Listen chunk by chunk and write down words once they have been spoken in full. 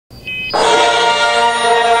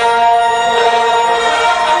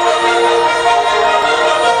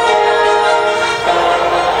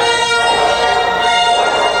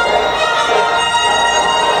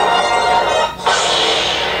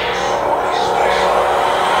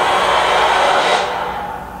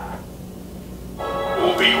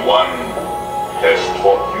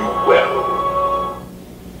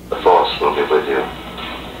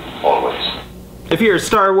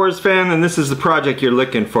Star Wars fan, then this is the project you're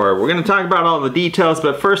looking for. We're going to talk about all the details,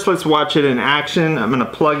 but first let's watch it in action. I'm going to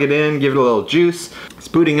plug it in, give it a little juice. It's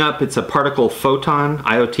booting up. It's a particle photon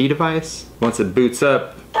IoT device. Once it boots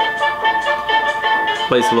up,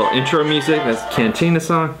 plays a little intro music. That's the Cantina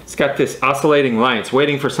song. It's got this oscillating light. It's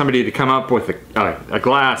waiting for somebody to come up with a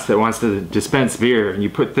glass that wants to dispense beer. And you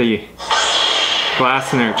put the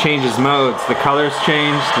glass in there, it changes modes. The colors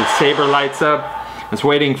change, the saber lights up. It's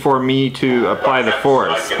waiting for me to apply the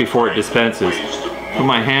force before it dispenses. Put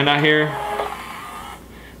my hand out here.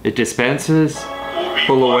 It dispenses.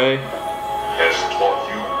 Pull away.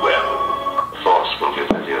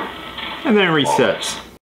 And then it resets.